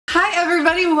Hi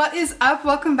everybody, what is up?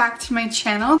 Welcome back to my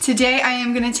channel. Today I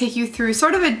am going to take you through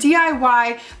sort of a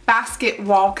DIY basket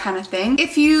wall kind of thing.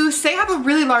 If you say have a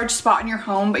really large spot in your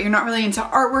home but you're not really into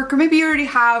artwork, or maybe you already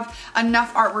have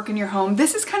enough artwork in your home,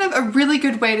 this is kind of a really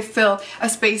good way to fill a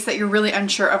space that you're really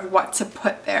unsure of what to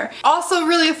put there. Also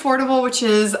really affordable, which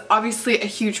is obviously a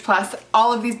huge plus.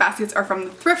 All of these baskets are from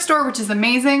the thrift store, which is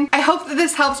amazing. I hope that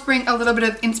this helps bring a little bit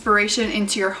of inspiration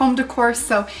into your home decor.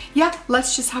 So yeah,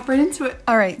 let's just hop right into it.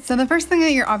 All right, so the first thing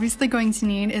that you're obviously going to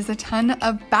need is a ton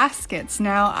of baskets.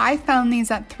 Now, I found these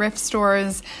at thrift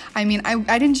stores. I mean, I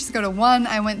didn't just go to one,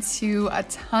 I went to a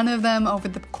ton of them over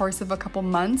the course of a couple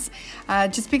months,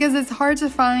 just because it's hard to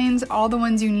find all the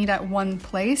ones you need at one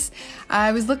place.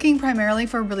 I was looking primarily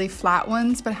for really flat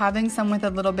ones, but having some with a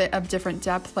little bit of different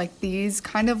depth like these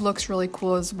kind of looks really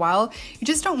cool as well. You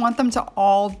just don't want them to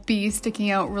all be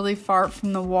sticking out really far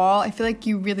from the wall. I feel like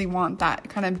you really want that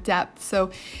kind of depth.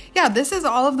 So yeah, this is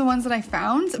all of the ones that I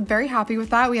found. I'm very happy with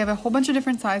that. We have a whole bunch of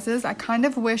different sizes. I kind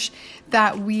of wish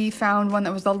that we found one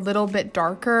that was a little bit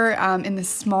darker in the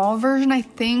small version. I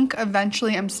think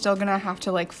eventually I'm still gonna have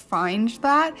to like find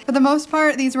that. For the most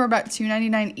part, these were about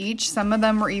 $2.99 each. Some of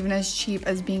them were even as cheap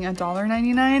as being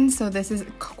 $1.99. So this is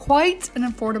quite an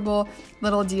affordable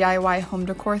little DIY home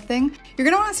decor thing. You're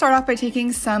gonna wanna start off by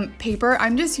taking some paper.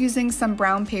 I'm just using some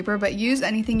brown paper, but use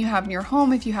anything you have in your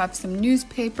home. If you have some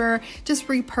newspaper, just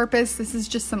repurpose. This is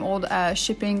just some old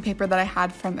shipping paper that I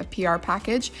had from a PR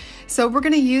package. So we're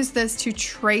gonna use this to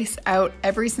trace out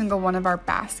every single one of our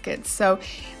baskets. So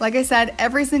like I said,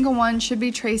 every single one should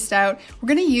be traced out. We're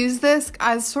gonna use this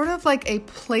as sort of like a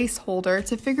placeholder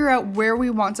to figure out where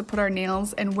we want to put our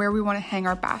nails and where we wanna hang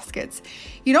our baskets.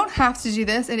 You don't have to do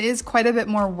this. It is quite a bit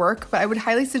more work, but I would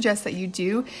highly suggest that you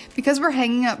do, because we're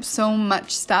hanging up so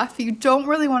much stuff. You don't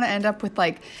really want to end up with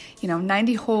like,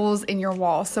 90 holes in your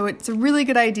wall. So it's a really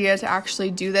good idea to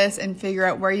actually do this and figure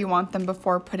out where you want them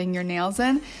before putting your nails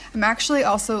in. I'm actually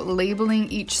also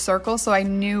labeling each circle so I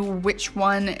knew which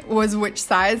one was which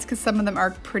size, because some of them are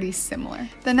pretty similar.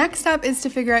 The next step is to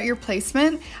figure out your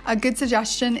placement. A good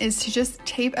suggestion is to just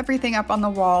tape everything up on the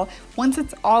wall. Once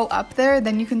it's all up there,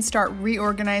 then you can start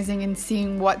reorganizing and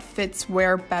seeing what fits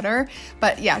where better.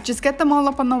 But yeah, just get them all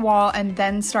up on the wall and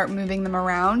then start moving them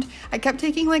around. I kept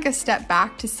taking like a step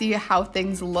back to see how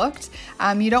things looked.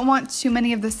 You don't want too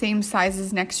many of the same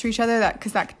sizes next to each other,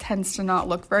 because that tends to not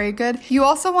look very good. You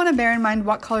also want to bear in mind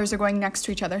what colors are going next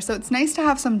to each other. So it's nice to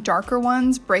have some darker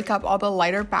ones break up all the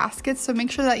lighter baskets. So make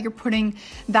sure that you're putting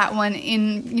that one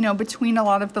in, between a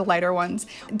lot of the lighter ones.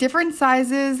 Different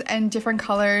sizes and different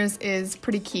colors is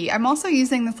pretty key. I'm also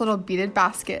using this little beaded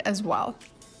basket as well.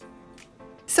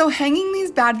 So hanging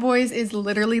these bad boys is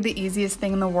literally the easiest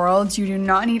thing in the world. You do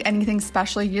not need anything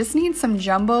special. You just need some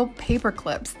jumbo paper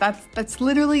clips. That's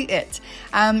literally it.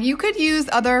 You could use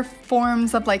other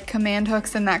forms of like command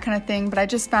hooks and that kind of thing, but I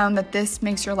just found that this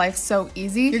makes your life so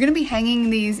easy. You're gonna be hanging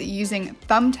these using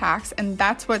thumbtacks, and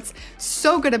that's what's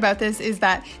so good about this, is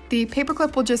that the paper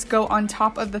clip will just go on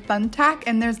top of the thumbtack,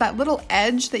 and there's that little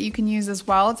edge that you can use as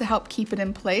well to help keep it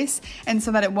in place and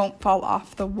so that it won't fall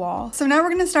off the wall. So now we're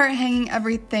gonna start hanging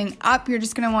everything up. You're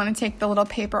just going to want to take the little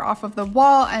paper off of the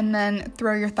wall and then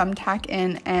throw your thumbtack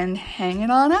in and hang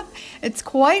it on up. It's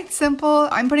quite simple.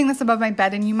 I'm putting this above my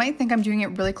bed, and you might think I'm doing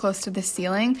it really close to the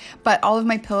ceiling, but all of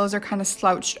my pillows are kind of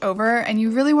slouched over, and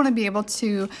you really want to be able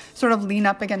to sort of lean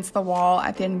up against the wall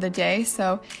at the end of the day.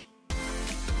 So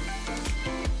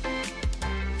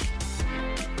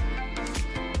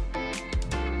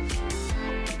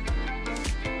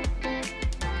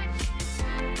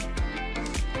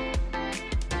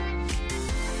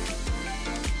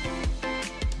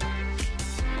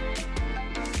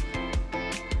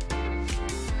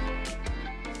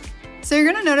So you're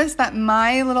gonna notice that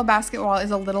my little basket wall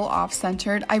is a little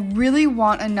off-centered. I really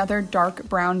want another dark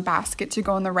brown basket to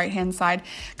go on the right-hand side,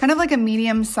 kind of like a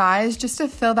medium size, just to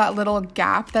fill that little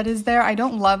gap that is there. I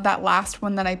don't love that last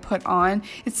one that I put on.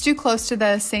 It's too close to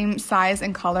the same size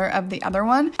and color of the other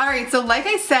one. All right, so like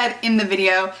I said in the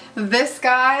video, this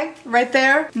guy right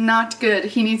there, not good.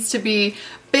 He needs to be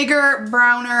bigger,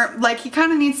 browner, like he kind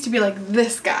of needs to be like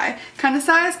this guy kind of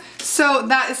size. So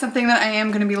that is something that I am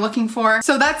going to be looking for.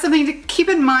 So that's something to keep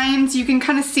in mind. You can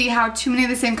kind of see how too many of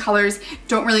the same colors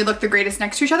don't really look the greatest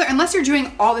next to each other. Unless you're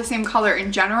doing all the same color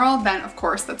in general, then of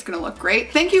course that's going to look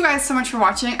great. Thank you guys so much for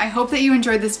watching. I hope that you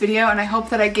enjoyed this video, and I hope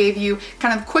that I gave you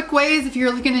kind of quick ways if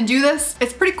you're looking to do this.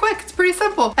 It's pretty quick, it's pretty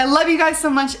simple. I love you guys so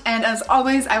much, and as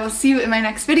always, I will see you in my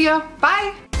next video.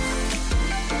 Bye!